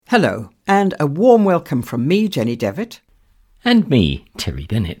Hello, and a warm welcome from me, Jenny Devitt. And me, Terry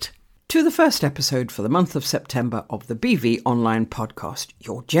Bennett. To the first episode for the month of September of the BV Online Podcast,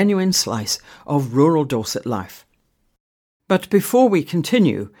 your genuine slice of rural Dorset life. But before we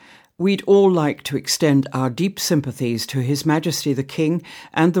continue, we'd all like to extend our deep sympathies to His Majesty the King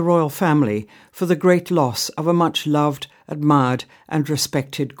and the royal family for the great loss of a much loved, admired and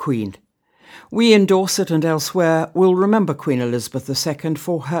respected Queen. We in Dorset and elsewhere will remember Queen Elizabeth II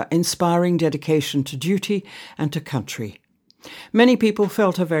for her inspiring dedication to duty and to country. Many people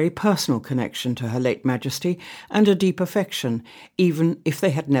felt a very personal connection to Her late Majesty and a deep affection, even if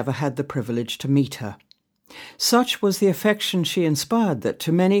they had never had the privilege to meet her. Such was the affection she inspired that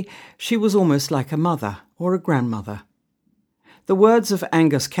to many she was almost like a mother or a grandmother. The words of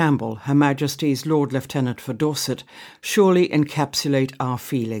Angus Campbell, Her Majesty's Lord Lieutenant for Dorset, surely encapsulate our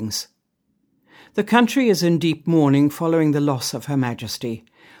feelings. The country is in deep mourning following the loss of Her Majesty.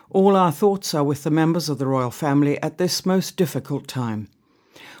 All our thoughts are with the members of the royal family at this most difficult time.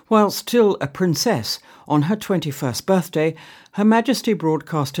 While still a princess, on her 21st birthday, Her Majesty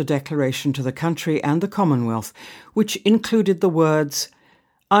broadcast a declaration to the country and the Commonwealth, which included the words,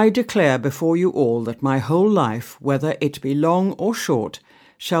 "I declare before you all that my whole life, whether it be long or short,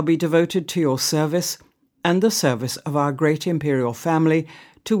 shall be devoted to your service and the service of our great imperial family,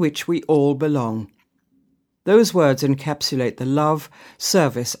 to which we all belong." Those words encapsulate the love,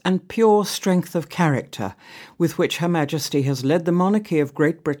 service and pure strength of character with which Her Majesty has led the monarchy of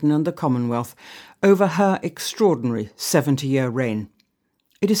Great Britain and the Commonwealth over her extraordinary 70-year reign.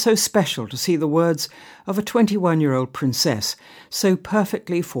 It is so special to see the words of a 21-year-old princess so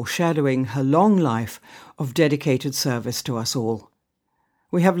perfectly foreshadowing her long life of dedicated service to us all.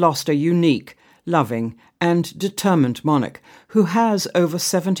 We have lost a unique, loving and determined monarch who has, over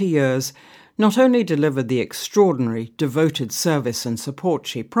 70 years, not only delivered the extraordinary, devoted service and support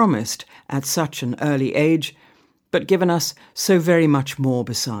she promised at such an early age, but given us so very much more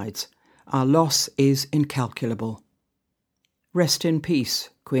besides. Our loss is incalculable. Rest in peace,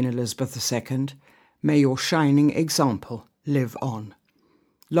 Queen Elizabeth II. May your shining example live on.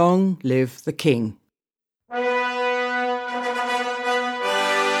 Long live the King.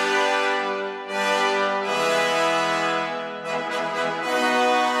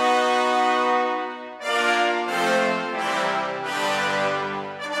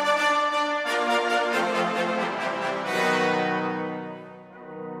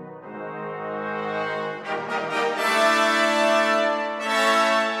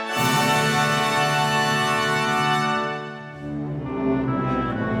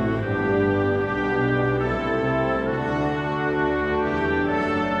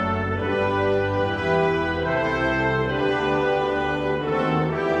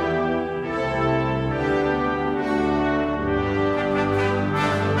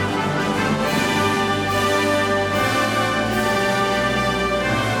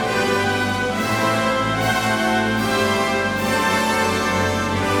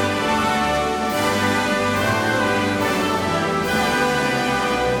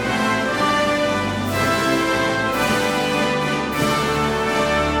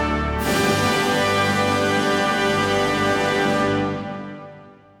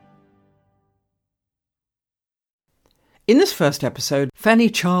 In this first episode, Fanny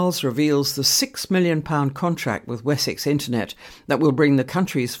Charles reveals the £6 million contract with Wessex Internet that will bring the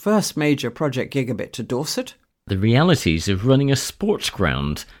country's first major Project Gigabit to Dorset. The realities of running a sports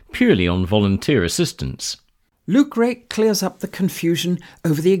ground purely on volunteer assistance. Luke Rake clears up the confusion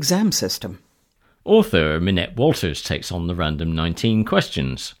over the exam system. Author Minette Walters takes on the random 19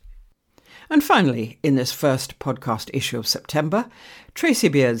 questions. And finally, in this first podcast issue of September, Tracy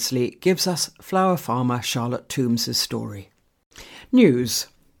Beardsley gives us flower farmer Charlotte Toombs' story. News.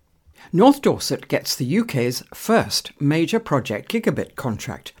 North Dorset gets the UK's first major Project Gigabit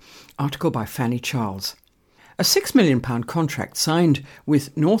contract. Article by Fanny Charles. A £6 million contract signed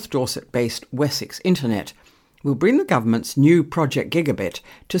with North Dorset-based Wessex Internet will bring the government's new Project Gigabit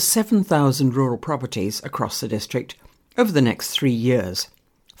to 7,000 rural properties across the district over the next 3 years.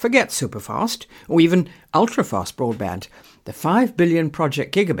 Forget superfast or even ultra-fast broadband. The $5 billion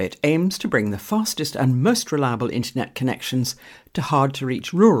Project Gigabit aims to bring the fastest and most reliable internet connections to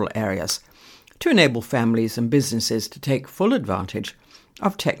hard-to-reach rural areas to enable families and businesses to take full advantage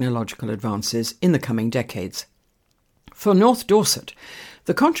of technological advances in the coming decades. For North Dorset,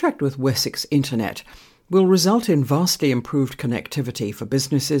 the contract with Wessex Internet will result in vastly improved connectivity for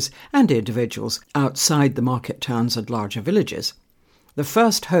businesses and individuals outside the market towns and larger villages. The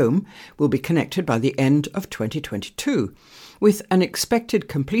first home will be connected by the end of 2022, with an expected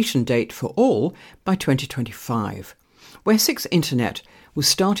completion date for all by 2025. Wessex Internet was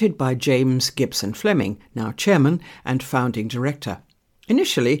started by James Gibson Fleming, now chairman and founding director.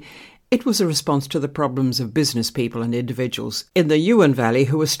 Initially, it was a response to the problems of business people and individuals in the Yuan Valley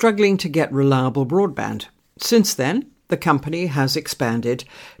who were struggling to get reliable broadband. Since then, the company has expanded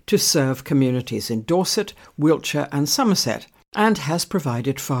to serve communities in Dorset, Wiltshire and Somerset, and has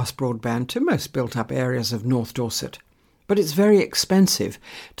provided fast broadband to most built-up areas of North Dorset. But it's very expensive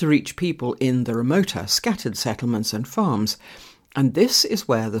to reach people in the remoter, scattered settlements and farms, and this is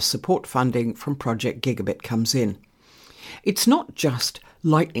where the support funding from Project Gigabit comes in. It's not just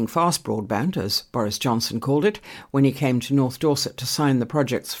lightning-fast broadband, as Boris Johnson called it, when he came to North Dorset to sign the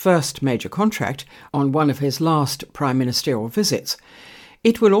project's first major contract on one of his last prime ministerial visits.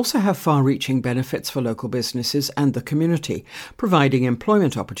 It will also have far-reaching benefits for local businesses and the community, providing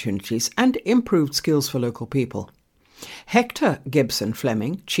employment opportunities and improved skills for local people. Hector Gibson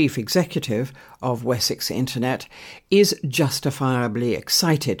Fleming, Chief Executive of Wessex Internet, is justifiably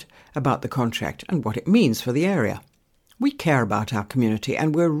excited about the contract and what it means for the area. "We care about our community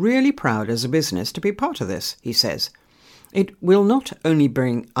and we're really proud as a business to be part of this," he says. It will not only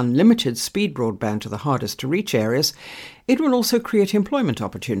bring unlimited speed broadband to the hardest to reach areas, it will also create employment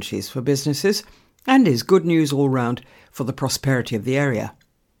opportunities for businesses and is good news all round for the prosperity of the area.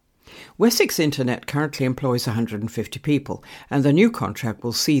 Wessex Internet currently employs 150 people, and the new contract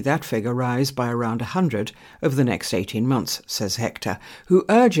will see that figure rise by around 100 over the next 18 months, says Hector, who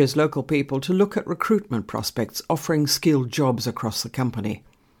urges local people to look at recruitment prospects offering skilled jobs across the company.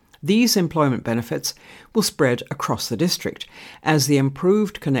 These employment benefits will spread across the district, as the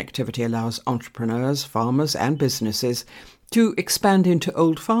improved connectivity allows entrepreneurs, farmers and businesses to expand into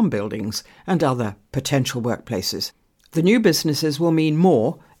old farm buildings and other potential workplaces. The new businesses will mean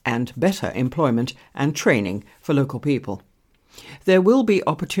more and better employment and training for local people. There will be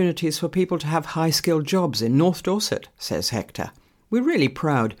opportunities for people to have high-skilled jobs in North Dorset, says Hector. We're really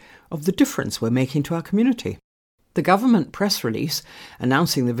proud of the difference we're making to our community. The government press release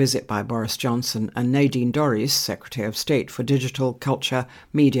announcing the visit by Boris Johnson and Nadine Dorries, Secretary of State for Digital, Culture,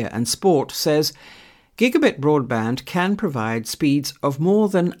 Media and Sport, says gigabit broadband can provide speeds of more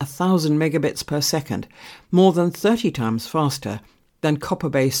than 1,000 megabits per second, more than 30 times faster than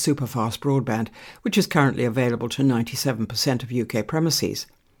copper-based superfast broadband, which is currently available to 97% of UK premises.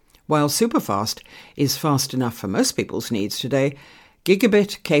 While superfast is fast enough for most people's needs today,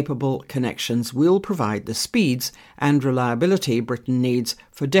 gigabit-capable connections will provide the speeds and reliability Britain needs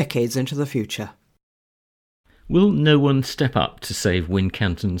for decades into the future. Will no one step up to save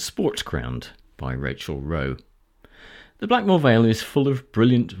Wincanton Sports Ground? By Rachel Rowe. The Blackmore Vale is full of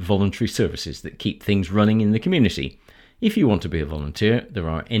brilliant voluntary services that keep things running in the community. If you want to be a volunteer, there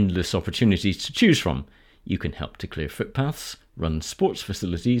are endless opportunities to choose from. You can help to clear footpaths, run sports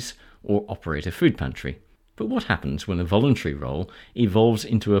facilities, or operate a food pantry. But what happens when a voluntary role evolves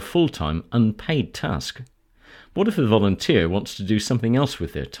into a full-time, unpaid task? What if a volunteer wants to do something else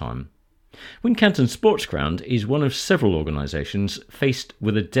with their time? Wincanton Sports Ground is one of several organisations faced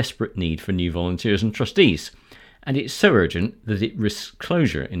with a desperate need for new volunteers and trustees, and it's so urgent that it risks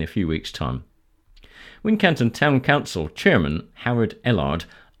closure in a few weeks' time. Wincanton Town Council Chairman Howard Ellard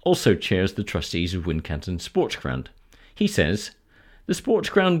also chairs the trustees of Wincanton Sports Ground. He says, "The sports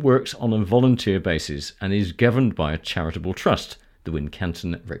ground works on a volunteer basis and is governed by a charitable trust, the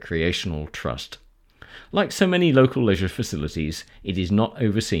Wincanton Recreational Trust. Like so many local leisure facilities, it is not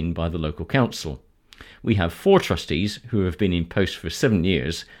overseen by the local council. We have 4 trustees who have been in post for 7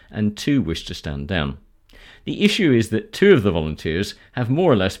 years and 2 wish to stand down. The issue is that 2 of the volunteers have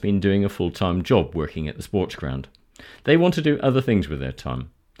more or less been doing a full-time job working at the sports ground. They want to do other things with their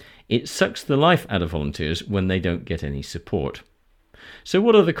time. It sucks the life out of volunteers when they don't get any support. So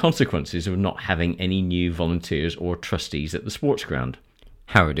what are the consequences of not having any new volunteers or trustees at the sports ground?"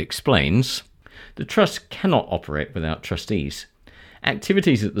 Howard explains, "The trust cannot operate without trustees.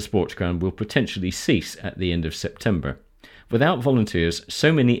 Activities at the sports ground will potentially cease at the end of September. Without volunteers,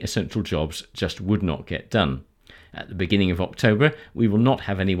 so many essential jobs just would not get done. At the beginning of October, we will not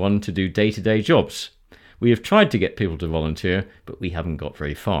have anyone to do day-to-day jobs. We have tried to get people to volunteer, but we haven't got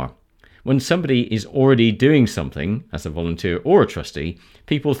very far. When somebody is already doing something, as a volunteer or a trustee,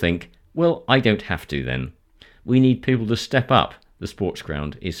 people think, well, I don't have to then. We need people to step up. The sports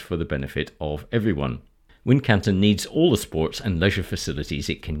ground is for the benefit of everyone. Wincanton needs all the sports and leisure facilities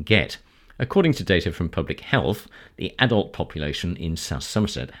it can get. According to data from Public Health, the adult population in South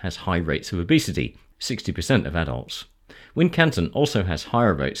Somerset has high rates of obesity, 60% of adults. Wincanton also has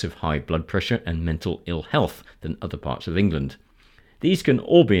higher rates of high blood pressure and mental ill health than other parts of England. These can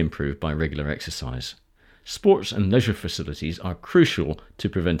all be improved by regular exercise. Sports and leisure facilities are crucial to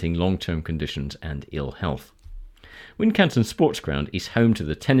preventing long-term conditions and ill health." Wincanton Sports Ground is home to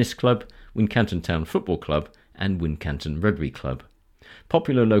the Tennis Club, Wincanton Town Football Club and Wincanton Rugby Club.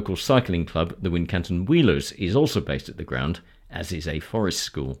 Popular local cycling club, the Wincanton Wheelers, is also based at the ground, as is a forest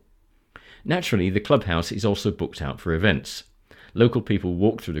school. Naturally, the clubhouse is also booked out for events. Local people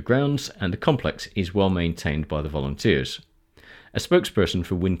walk through the grounds and the complex is well maintained by the volunteers. A spokesperson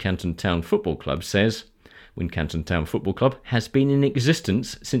for Wincanton Town Football Club says, Wincanton Town Football Club has been in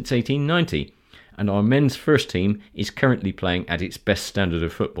existence since 1890 and our men's first team is currently playing at its best standard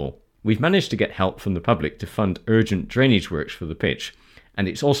of football. We've managed to get help from the public to fund urgent drainage works for the pitch, and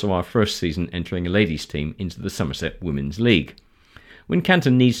it's also our first season entering a ladies' team into the Somerset Women's League.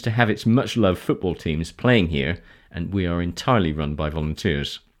 Wincanton needs to have its much-loved football teams playing here, and we are entirely run by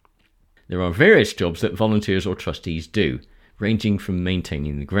volunteers. There are various jobs that volunteers or trustees do, ranging from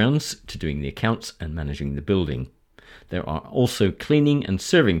maintaining the grounds to doing the accounts and managing the building. There are also cleaning and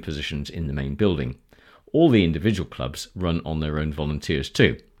serving positions in the main building. All the individual clubs run on their own volunteers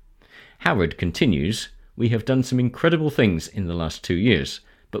too. Howard continues, we have done some incredible things in the last 2 years,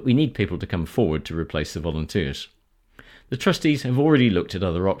 but we need people to come forward to replace the volunteers. The trustees have already looked at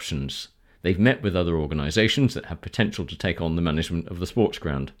other options. They've met with other organisations that have potential to take on the management of the sports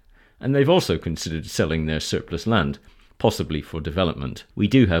ground, and they've also considered selling their surplus land, possibly for development. We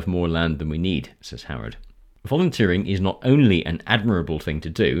do have more land than we need, says Howard. Volunteering is not only an admirable thing to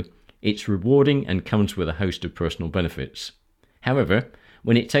do, it's rewarding and comes with a host of personal benefits. However,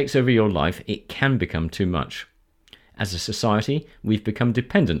 when it takes over your life, it can become too much. As a society, we've become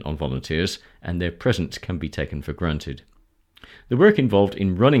dependent on volunteers, and their presence can be taken for granted. The work involved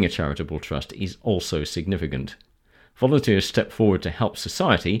in running a charitable trust is also significant. Volunteers step forward to help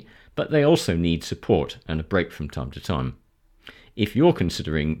society, but they also need support and a break from time to time. If you're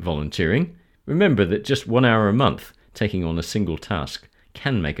considering volunteering, remember that just 1 hour a month taking on a single task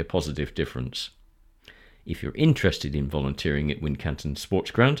can make a positive difference. If you're interested in volunteering at Wincanton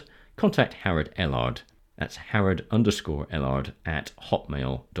Sports Ground, contact Howard Ellard. That's Howard_Ellard at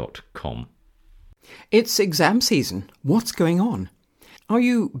hotmail.com. It's exam season. What's going on? Are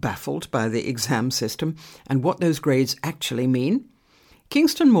you baffled by the exam system and what those grades actually mean?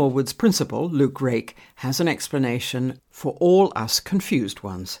 Kingston Moorwood's principal, Luke Rake, has an explanation for all us confused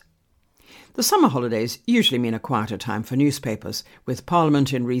ones. The summer holidays usually mean a quieter time for newspapers, with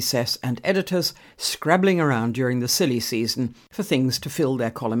Parliament in recess and editors scrabbling around during the silly season for things to fill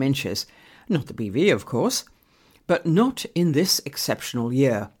their column inches. Not the BV, of course, but not in this exceptional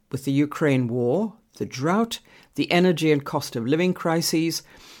year, with the Ukraine war, the drought, the energy and cost of living crises,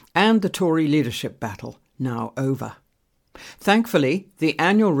 and the Tory leadership battle now over. Thankfully, the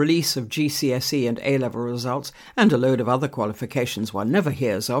annual release of GCSE and A-level results, and a load of other qualifications one never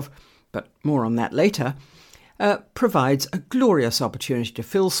hears of, but more on that later, provides a glorious opportunity to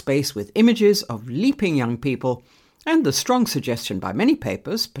fill space with images of leaping young people and the strong suggestion by many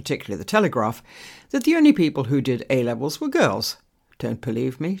papers, particularly the Telegraph, that the only people who did A-levels were girls. Don't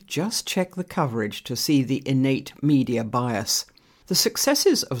believe me? Just check the coverage to see the innate media bias. The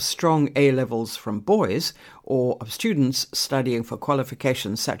successes of strong A-levels from boys, or of students studying for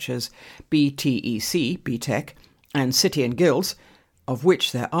qualifications such as BTEC, BTEC, and City and Guilds, of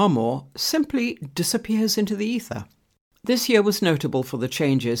which there are more, simply disappears into the ether. This year was notable for the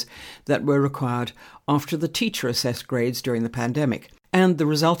changes that were required after the teacher-assessed grades during the pandemic, and the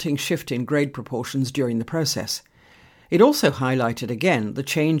resulting shift in grade proportions during the process. It also highlighted again the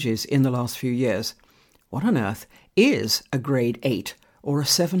changes in the last few years. What on earth is a grade 8 or a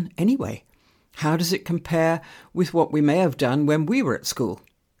 7 anyway? How does it compare with what we may have done when we were at school?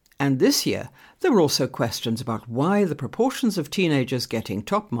 And this year, there were also questions about why the proportions of teenagers getting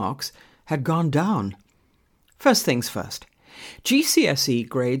top marks had gone down. First things first, GCSE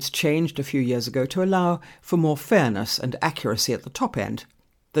grades changed a few years ago to allow for more fairness and accuracy at the top end.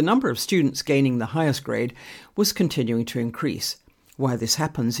 The number of students gaining the highest grade was continuing to increase. Why this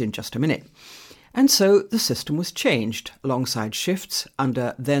happens in just a minute. And so the system was changed, alongside shifts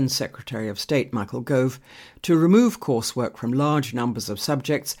under then Secretary of State Michael Gove, to remove coursework from large numbers of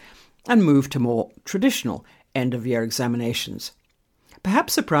subjects and move to more traditional end-of-year examinations.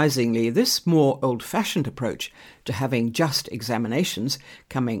 Perhaps surprisingly, this more old-fashioned approach to having just examinations,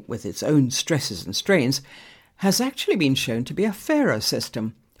 coming with its own stresses and strains, has actually been shown to be a fairer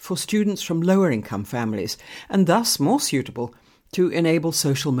system for students from lower-income families, and thus more suitable to enable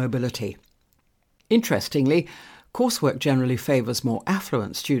social mobility. Interestingly, coursework generally favours more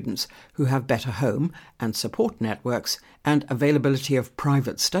affluent students who have better home and support networks and availability of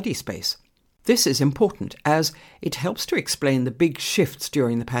private study space. This is important as it helps to explain the big shifts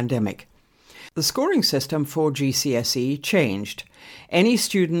during the pandemic. The scoring system for GCSE changed. Any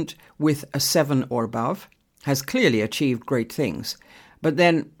student with a 7 or above has clearly achieved great things. But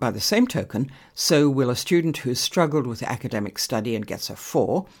then, by the same token, so will a student who's struggled with academic study and gets a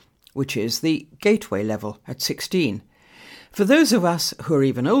 4, which is the gateway level at 16. For those of us who are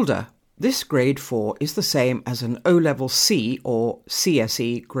even older, this grade 4 is the same as an O-level C or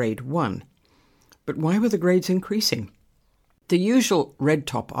CSE grade 1. But why were the grades increasing? The usual red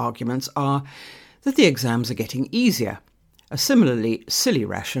top arguments are that the exams are getting easier. A similarly silly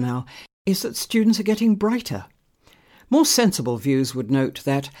rationale is that students are getting brighter. More sensible views would note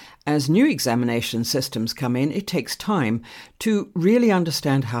that as new examination systems come in, it takes time to really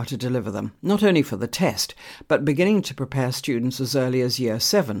understand how to deliver them, not only for the test, but beginning to prepare students as early as Year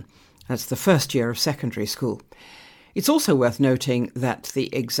 7. That's the first year of secondary school. It's also worth noting that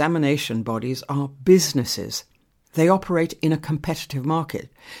the examination bodies are businesses. They operate in a competitive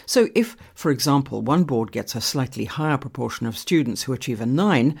market. So if, for example, one board gets a slightly higher proportion of students who achieve a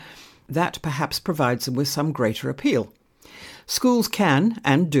 9, that perhaps provides them with some greater appeal. Schools can,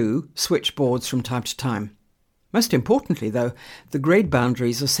 and do, switch boards from time to time. Most importantly, though, the grade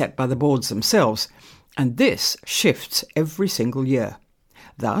boundaries are set by the boards themselves, and this shifts every single year.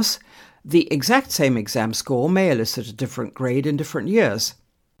 Thus, the exact same exam score may elicit a different grade in different years.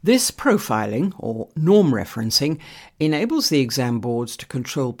 This profiling, or norm referencing, enables the exam boards to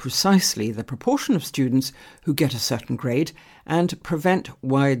control precisely the proportion of students who get a certain grade and prevent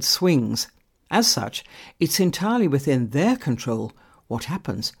wide swings. As such, it's entirely within their control what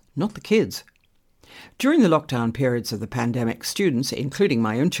happens, not the kids. During the lockdown periods of the pandemic, students, including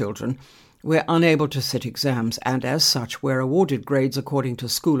my own children, were unable to sit exams and as such were awarded grades according to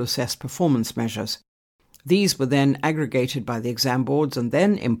school-assessed performance measures. These were then aggregated by the exam boards and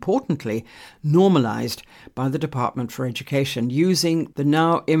then, importantly, normalised by the Department for Education using the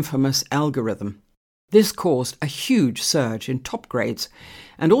now infamous algorithm. This caused a huge surge in top grades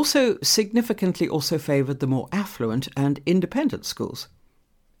and also significantly favoured the more affluent and independent schools.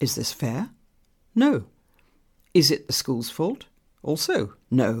 Is this fair? No. Is it the school's fault? Also,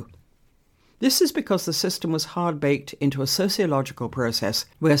 no. This is because the system was hard-baked into a sociological process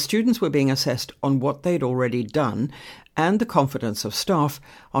where students were being assessed on what they'd already done and the confidence of staff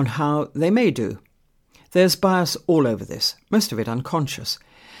on how they may do. There's bias all over this, most of it unconscious.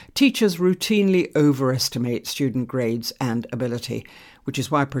 Teachers routinely overestimate student grades and ability, which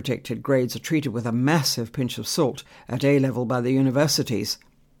is why predicted grades are treated with a massive pinch of salt at A-level by the universities.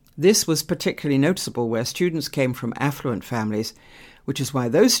 This was particularly noticeable where students came from affluent families, which is why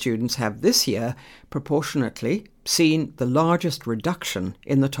those students have this year proportionately seen the largest reduction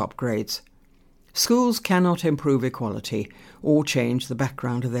in the top grades. Schools cannot improve equality or change the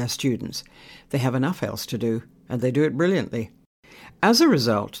background of their students. They have enough else to do, and they do it brilliantly. As a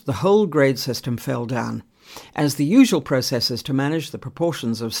result, the whole grade system fell down, as the usual processes to manage the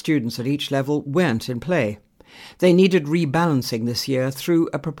proportions of students at each level weren't in play. They needed rebalancing this year through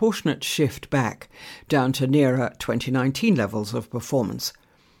a proportionate shift back, down to nearer 2019 levels of performance.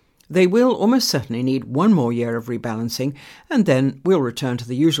 They will almost certainly need one more year of rebalancing, and then we'll return to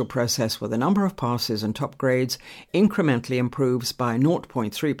the usual process where the number of passes and top grades incrementally improves by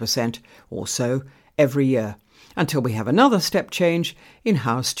 0.3% or so every year, until we have another step change in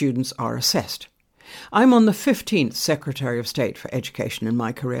how students are assessed. I'm on the 15th Secretary of State for Education in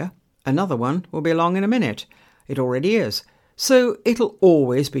my career. Another one will be along in a minute. It already is. So it'll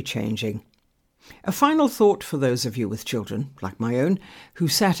always be changing. A final thought for those of you with children, like my own, who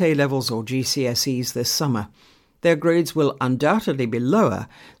sat A-levels or GCSEs this summer. Their grades will undoubtedly be lower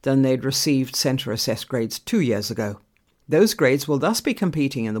than they'd received centre-assessed grades 2 years ago. Those grades will thus be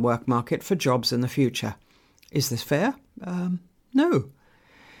competing in the work market for jobs in the future. Is this fair? No.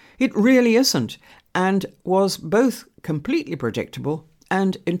 It really isn't, and was both completely predictable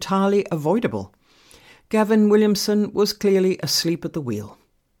and entirely avoidable. Gavin Williamson was clearly asleep at the wheel.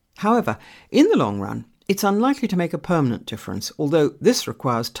 However, in the long run, it's unlikely to make a permanent difference, although this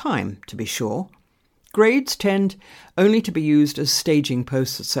requires time, to be sure. Grades tend only to be used as staging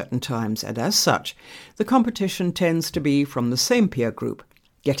posts at certain times, and as such, the competition tends to be from the same peer group,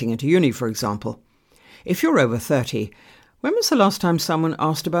 getting into uni, for example. If you're over 30, when was the last time someone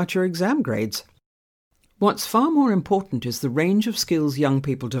asked about your exam grades? What's far more important is the range of skills young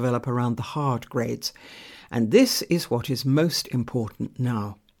people develop around the hard grades, and this is what is most important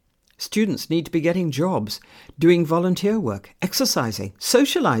now. Students need to be getting jobs, doing volunteer work, exercising,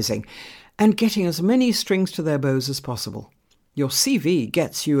 socialising, and getting as many strings to their bows as possible. Your CV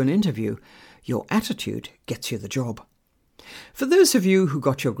gets you an interview. Your attitude gets you the job. For those of you who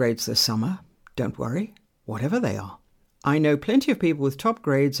got your grades this summer, don't worry, whatever they are. I know plenty of people with top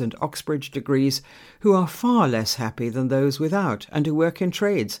grades and Oxbridge degrees who are far less happy than those without and who work in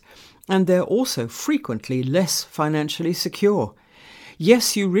trades. And they're also frequently less financially secure.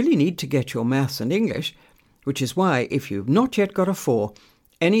 Yes, you really need to get your maths and English, which is why, if you've not yet got a 4,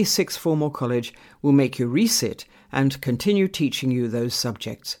 any sixth form or college will make you resit and continue teaching you those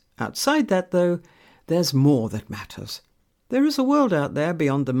subjects. Outside that, though, there's more that matters. There is a world out there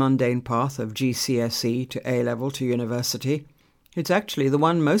beyond the mundane path of GCSE to A-level to university. It's actually the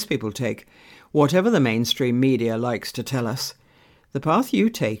one most people take, whatever the mainstream media likes to tell us. The path you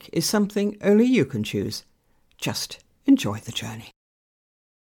take is something only you can choose. Just enjoy the journey.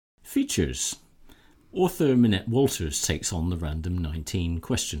 Features. Author Minette Walters takes on the random 19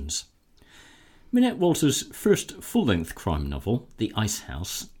 questions. Minette Walters' first full-length crime novel, The Ice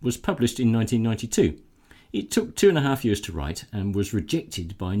House, was published in 1992. It took 2.5 years to write and was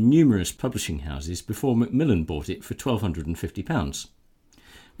rejected by numerous publishing houses before Macmillan bought it for £1,250.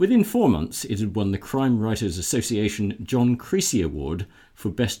 Within 4 months, it had won the Crime Writers Association John Creasy Award for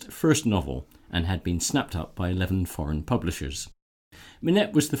Best First Novel and had been snapped up by 11 foreign publishers.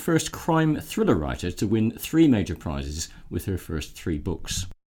 Minette was the first crime thriller writer to win 3 major prizes with her first 3 books.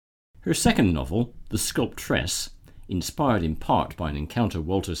 Her second novel, The Sculptress, inspired in part by an encounter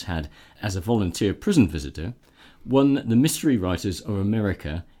Walters had as a volunteer prison visitor, won the Mystery Writers of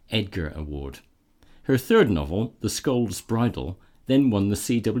America Edgar Award. Her third novel, The Scold's Bridal, then won the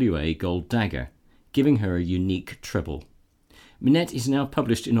CWA Gold Dagger, giving her a unique treble. Minette is now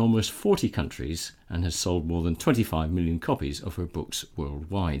published in almost 40 countries and has sold more than 25 million copies of her books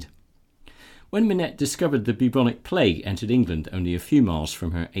worldwide. When Minette discovered the bubonic plague entered England only a few miles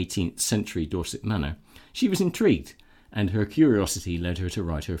from her 18th century Dorset manor, she was intrigued, and her curiosity led her to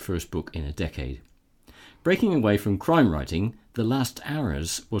write her first book in a decade. Breaking away from crime writing, The Last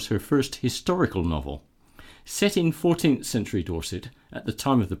Hours was her first historical novel. Set in 14th century Dorset at the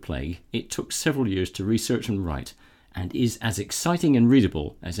time of the plague, it took several years to research and write, and is as exciting and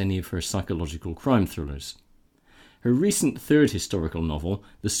readable as any of her psychological crime thrillers. Her recent third historical novel,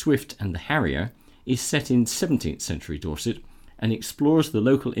 The Swift and the Harrier, is set in 17th century Dorset and explores the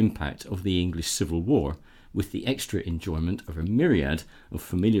local impact of the English Civil War, with the extra enjoyment of a myriad of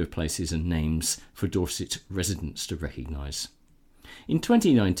familiar places and names for Dorset residents to recognise. In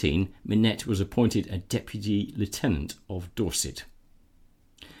 2019, Minette was appointed a Deputy Lieutenant of Dorset.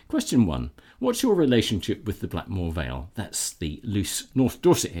 Question 1. What's your relationship with the Blackmore Vale? That's the loose North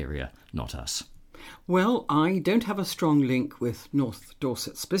Dorset area, not us. Well, I don't have a strong link with North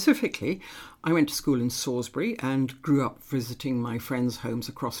Dorset specifically. I went to school in Salisbury and grew up visiting my friends' homes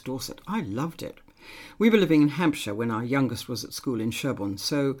across Dorset. I loved it. We were living in Hampshire when our youngest was at school in Sherborne,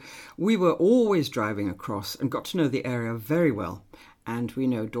 so we were always driving across and got to know the area very well. And we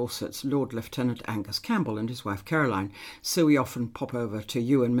know Dorset's Lord Lieutenant Angus Campbell and his wife Caroline, so we often pop over to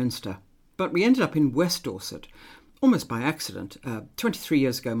Ewan Minster. But we ended up in West Dorset, almost by accident. 23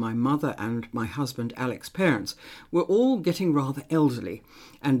 years ago, my mother and my husband Alex's parents were all getting rather elderly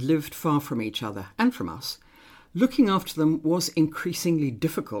and lived far from each other and from us. Looking after them was increasingly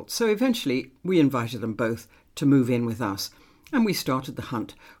difficult, so eventually we invited them both to move in with us, and we started the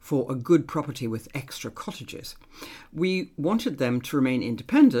hunt for a good property with extra cottages. We wanted them to remain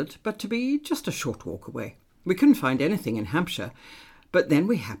independent, but to be just a short walk away. We couldn't find anything in Hampshire, but then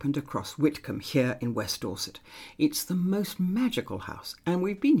we happened across Whitcombe here in West Dorset. It's the most magical house, and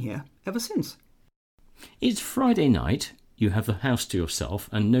we've been here ever since. It's Friday night, you have the house to yourself,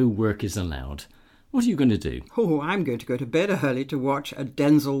 and no work is allowed. What are you going to do? Oh, I'm going to go to bed early to watch a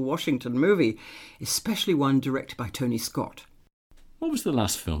Denzel Washington movie, especially one directed by Tony Scott. What was the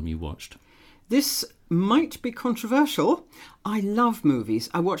last film you watched? This might be controversial. I love movies.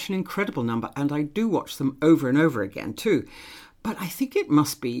 I watch an incredible number, and I do watch them over and over again too. But I think it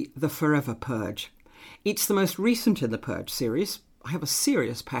must be The Forever Purge. It's the most recent in the Purge series. I have a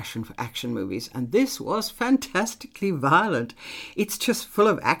serious passion for action movies, and this was fantastically violent. It's just full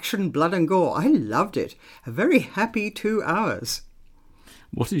of action, blood and gore. I loved it. A very happy 2 hours.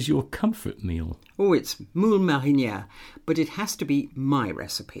 What is your comfort meal? Oh, it's moule marinière, but it has to be my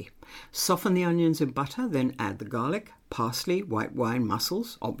recipe. Soften the onions in butter, then add the garlic, parsley, white wine,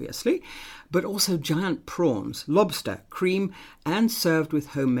 mussels, obviously, but also giant prawns, lobster, cream, and served with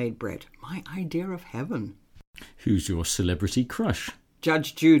homemade bread. My idea of heaven. Who's your celebrity crush?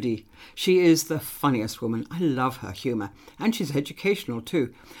 Judge Judy. She is the funniest woman. I love her humour, and she's educational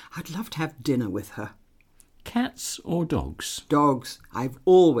too. I'd love to have dinner with her. Cats or dogs? Dogs. I've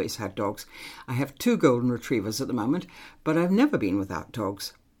always had dogs. I have 2 golden retrievers at the moment, but I've never been without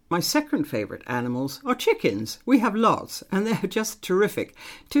dogs. My second favourite animals are chickens. We have lots, and they're just terrific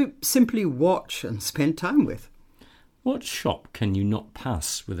to simply watch and spend time with. What shop can you not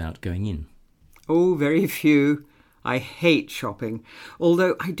pass without going in? Oh, very few. I hate shopping,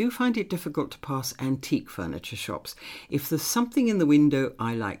 although I do find it difficult to pass antique furniture shops. If there's something in the window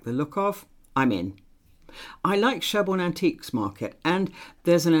I like the look of, I'm in. I like Sherborne Antiques Market, and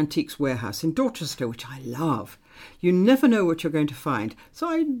there's an antiques warehouse in Dorchester, which I love. You never know what you're going to find, so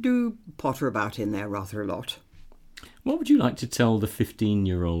I do potter about in there rather a lot. What would you like to tell the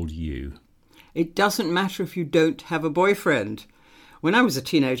 15-year-old you? It doesn't matter if you don't have a boyfriend. When I was a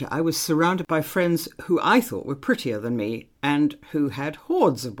teenager, I was surrounded by friends who I thought were prettier than me and who had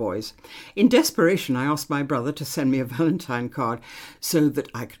hordes of boys. In desperation, I asked my brother to send me a Valentine card so that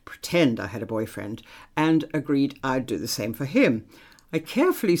I could pretend I had a boyfriend, and agreed I'd do the same for him. I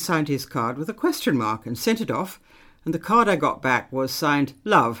carefully signed his card with a question mark and sent it off, and the card I got back was signed,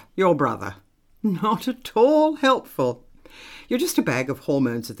 "Love, your brother." Not at all helpful. You're just a bag of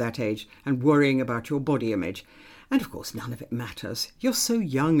hormones at that age and worrying about your body image. And of course, none of it matters. You're so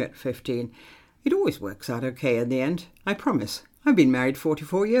young at 15. It always works out okay in the end, I promise. I've been married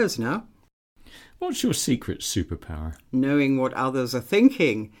 44 years now. What's your secret superpower? Knowing what others are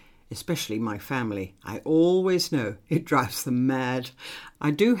thinking, especially my family. I always know. It drives them mad.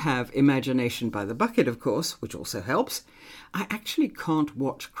 I do have imagination by the bucket, of course, which also helps. I actually can't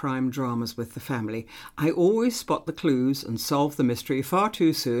watch crime dramas with the family. I always spot the clues and solve the mystery far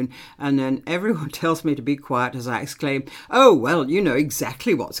too soon, and then everyone tells me to be quiet as I exclaim, "Oh, well, you know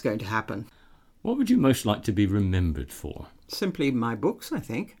exactly what's going to happen." What would you most like to be remembered for? Simply my books, I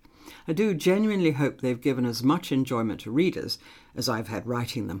think. I do genuinely hope they've given as much enjoyment to readers as I've had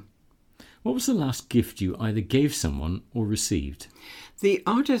writing them. What was the last gift you either gave someone or received? The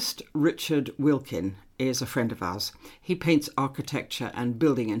artist Richard Wilkin is a friend of ours. He paints architecture and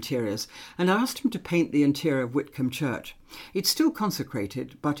building interiors, and I asked him to paint the interior of Whitcombe Church. It's still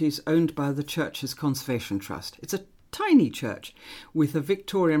consecrated, but is owned by the church's Conservation Trust. It's a tiny church with the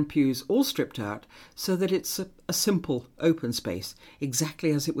Victorian pews all stripped out so that it's a simple open space,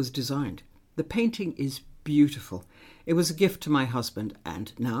 exactly as it was designed. The painting is beautiful. It was a gift to my husband,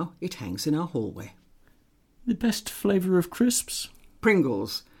 and now it hangs in our hallway. The best flavour of crisps?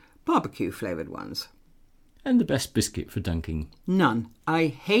 Pringles, barbecue flavoured ones. And the best biscuit for dunking? None. I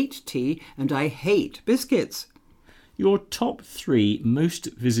hate tea and I hate biscuits. Your top 3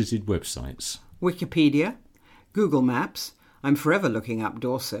 most visited websites? Wikipedia, Google Maps, I'm forever looking up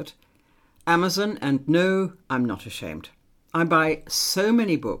Dorset, Amazon, and no, I'm not ashamed. I buy so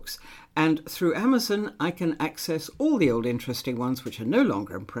many books, and through Amazon I can access all the old interesting ones which are no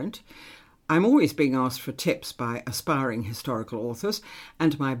longer in print. I'm always being asked for tips by aspiring historical authors,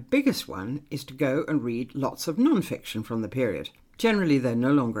 and my biggest one is to go and read lots of non-fiction from the period. Generally they're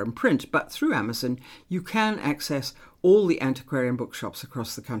no longer in print, but through Amazon you can access all the antiquarian bookshops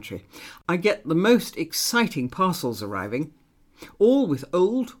across the country. I get the most exciting parcels arriving, all with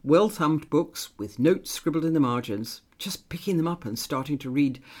old, well-thumbed books with notes scribbled in the margins. Just picking them up and starting to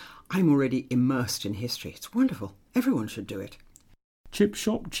read, I'm already immersed in history. It's wonderful. Everyone should do it. Chip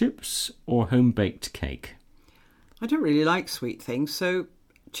shop chips or home-baked cake? I don't really like sweet things, so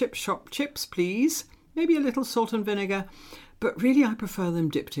chip shop chips, please. Maybe a little salt and vinegar, but really I prefer them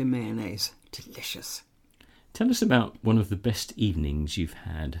dipped in mayonnaise. Delicious. Tell us about one of the best evenings you've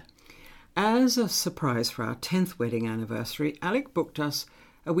had. As a surprise for our 10th wedding anniversary, Alec booked us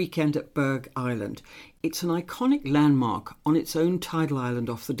a weekend at Berg Island. It's an iconic landmark on its own tidal island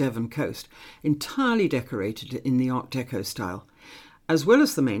off the Devon coast, entirely decorated in the Art Deco style. As well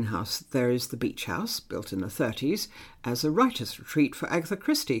as the main house, there is the beach house, built in the 30s, as a writer's retreat for Agatha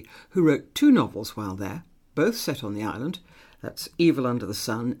Christie, who wrote 2 novels while there, both set on the island. That's Evil Under the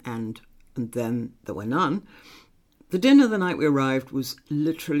Sun and Then There Were None. The dinner the night we arrived was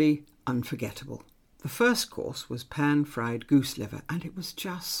literally unforgettable. The first course was pan-fried goose liver, and it was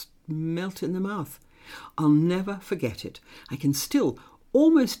just melt in the mouth. I'll never forget it. I can still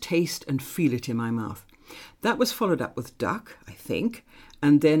almost taste and feel it in my mouth. That was followed up with duck, I think,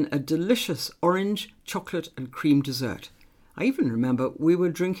 and then a delicious orange, chocolate and cream dessert. I even remember we were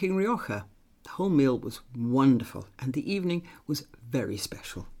drinking Rioja. The whole meal was wonderful, and the evening was very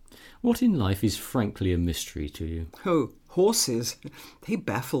special. What in life is frankly a mystery to you? Oh, horses. They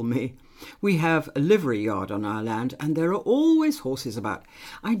baffle me. We have a livery yard on our land, and there are always horses about.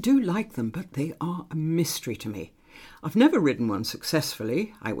 I do like them, but they are a mystery to me. I've never ridden one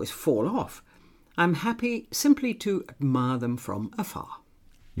successfully. I always fall off. I'm happy simply to admire them from afar.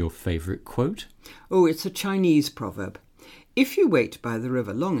 Your favourite quote? Oh, it's a Chinese proverb. If you wait by the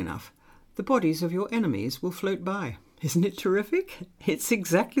river long enough, the bodies of your enemies will float by. Isn't it terrific? It's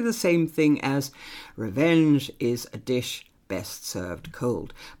exactly the same thing as revenge is a dish best served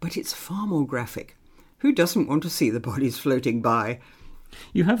cold, but it's far more graphic. Who doesn't want to see the bodies floating by?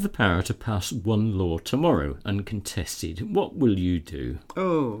 You have the power to pass one law tomorrow, uncontested. What will you do?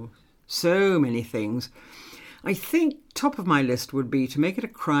 Oh, so many things. I think top of my list would be to make it a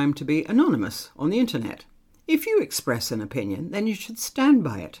crime to be anonymous on the internet. If you express an opinion, then you should stand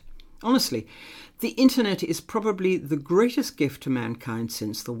by it. Honestly, the internet is probably the greatest gift to mankind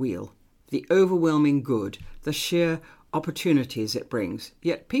since the wheel. The overwhelming good, the sheer opportunities it brings.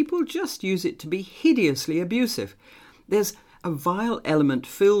 Yet people just use it to be hideously abusive. There's a vile element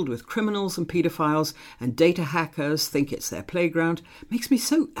filled with criminals and paedophiles, and data hackers think it's their playground. Makes me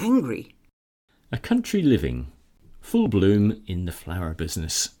so angry. A Country Living, Full Bloom in the Flower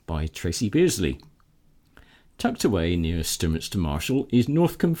Business by Tracy Beardsley. Tucked away near Sturminster Marshall is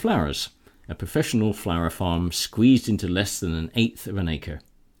Northcombe Flowers, a professional flower farm squeezed into less than an eighth of an acre.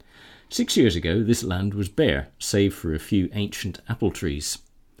 6 years ago, this land was bare, save for a few ancient apple trees.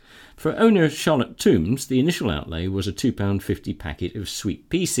 For owner Charlotte Toombs, the initial outlay was a £2.50 packet of sweet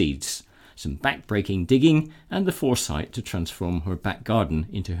pea seeds, some back-breaking digging, and the foresight to transform her back garden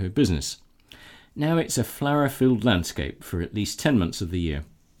into her business. Now it's a flower-filled landscape for at least 10 months of the year.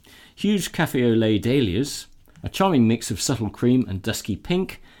 Huge cafe au lait dahlias, a charming mix of subtle cream and dusky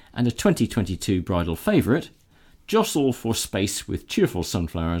pink, and a 2022 bridal favourite, jostle for space with cheerful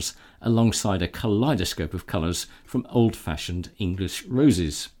sunflowers alongside a kaleidoscope of colours from old-fashioned English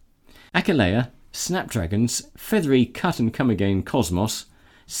roses. Achillea, snapdragons, feathery cut-and-come-again cosmos,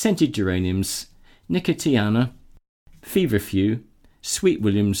 scented geraniums, nicotiana, feverfew, sweet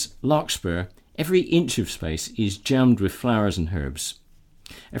williams, larkspur. Every inch of space is jammed with flowers and herbs.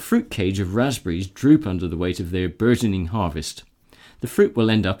 A fruit cage of raspberries droop under the weight of their burgeoning harvest. The fruit will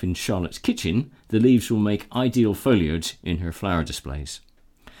end up in Charlotte's kitchen. The leaves will make ideal foliage in her flower displays.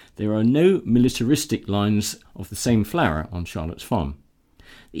 There are no militaristic lines of the same flower on Charlotte's farm.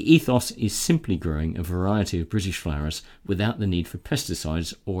 The ethos is simply growing a variety of British flowers without the need for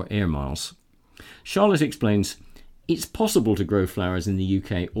pesticides or air miles. Charlotte explains, it's possible to grow flowers in the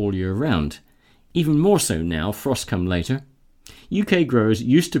UK all year round. Even more so now, frost come later. UK growers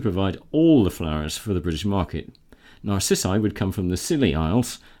used to provide all the flowers for the British market. Narcissi would come from the Scilly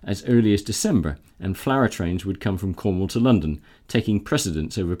Isles as early as December, and flower trains would come from Cornwall to London, taking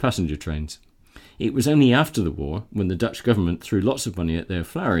precedence over passenger trains. It was only after the war, when the Dutch government threw lots of money at their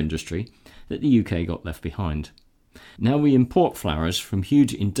flower industry, that the UK got left behind. Now we import flowers from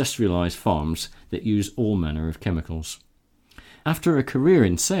huge industrialised farms that use all manner of chemicals. After a career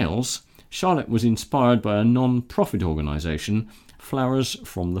in sales, Charlotte was inspired by a non-profit organisation, Flowers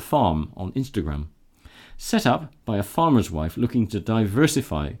from the Farm, on Instagram. Set up by a farmer's wife looking to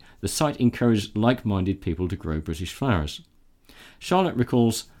diversify, the site encouraged like-minded people to grow British flowers. Charlotte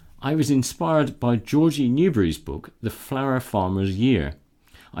recalls, I was inspired by Georgie Newberry's book, The Flower Farmer's Year.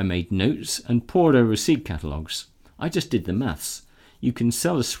 I made notes and pored over seed catalogues. I just did the maths. You can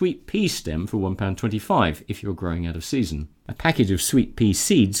sell a sweet pea stem for £1.25 if you're growing out of season. A packet of sweet pea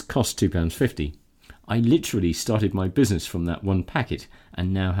seeds costs £2.50. I literally started my business from that one packet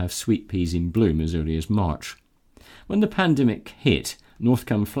and now have sweet peas in bloom as early as March. When the pandemic hit,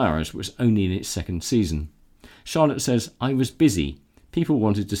 Northcombe Flowers was only in its second season. Charlotte says, I was busy. People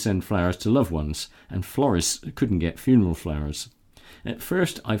wanted to send flowers to loved ones, and florists couldn't get funeral flowers. At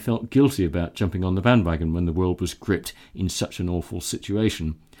first, I felt guilty about jumping on the bandwagon when the world was gripped in such an awful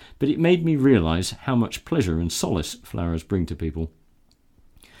situation, but it made me realise how much pleasure and solace flowers bring to people.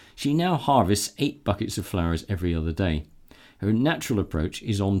 She now harvests 8 buckets of flowers every other day. Her natural approach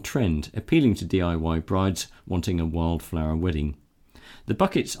is on trend, appealing to DIY brides wanting a wildflower wedding. The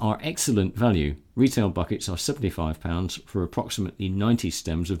buckets are excellent value. Retail buckets are £75 for approximately 90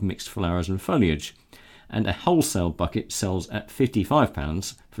 stems of mixed flowers and foliage, and a wholesale bucket sells at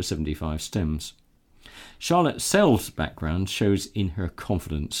 £55 for 75 stems. Charlotte's sales background shows in her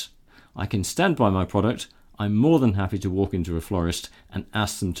confidence. I can stand by my product. I'm more than happy to walk into a florist and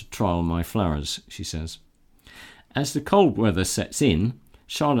ask them to trial my flowers, she says. As the cold weather sets in,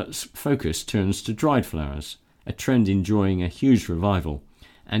 Charlotte's focus turns to dried flowers, a trend enjoying a huge revival,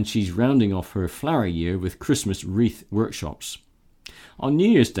 and she's rounding off her flower year with Christmas wreath workshops. On New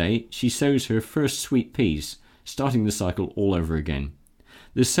Year's Day, she sows her first sweet peas, starting the cycle all over again.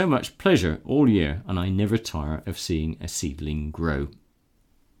 There's so much pleasure all year, and I never tire of seeing a seedling grow.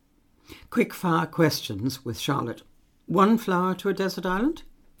 Quick-fire questions with Charlotte. One flower to a desert island?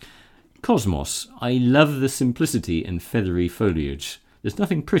 Cosmos. I love the simplicity and feathery foliage. There's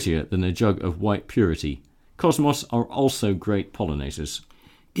nothing prettier than a jug of white purity. Cosmos are also great pollinators.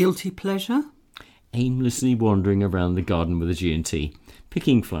 Guilty pleasure? Aimlessly wandering around the garden with a G&T,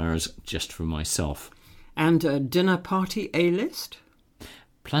 picking flowers just for myself. And a dinner party A-list?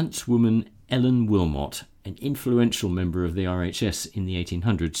 Plantswoman Ellen Wilmot an influential member of the RHS in the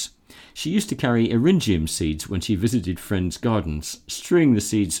 1800s. She used to carry eryngium seeds when she visited friends' gardens, strewing the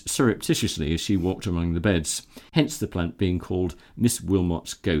seeds surreptitiously as she walked among the beds, hence the plant being called Miss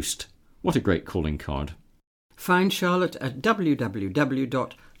Wilmot's Ghost. What a great calling card. Find Charlotte at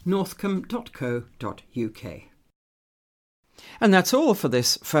www.northcombe.co.uk. And that's all for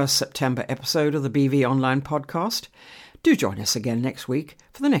this 1st September episode of the BV Online podcast. Do join us again next week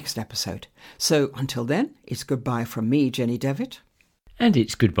for the next episode. So until then, it's goodbye from me, Jenny Devitt. And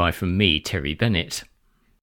it's goodbye from me, Terry Bennett.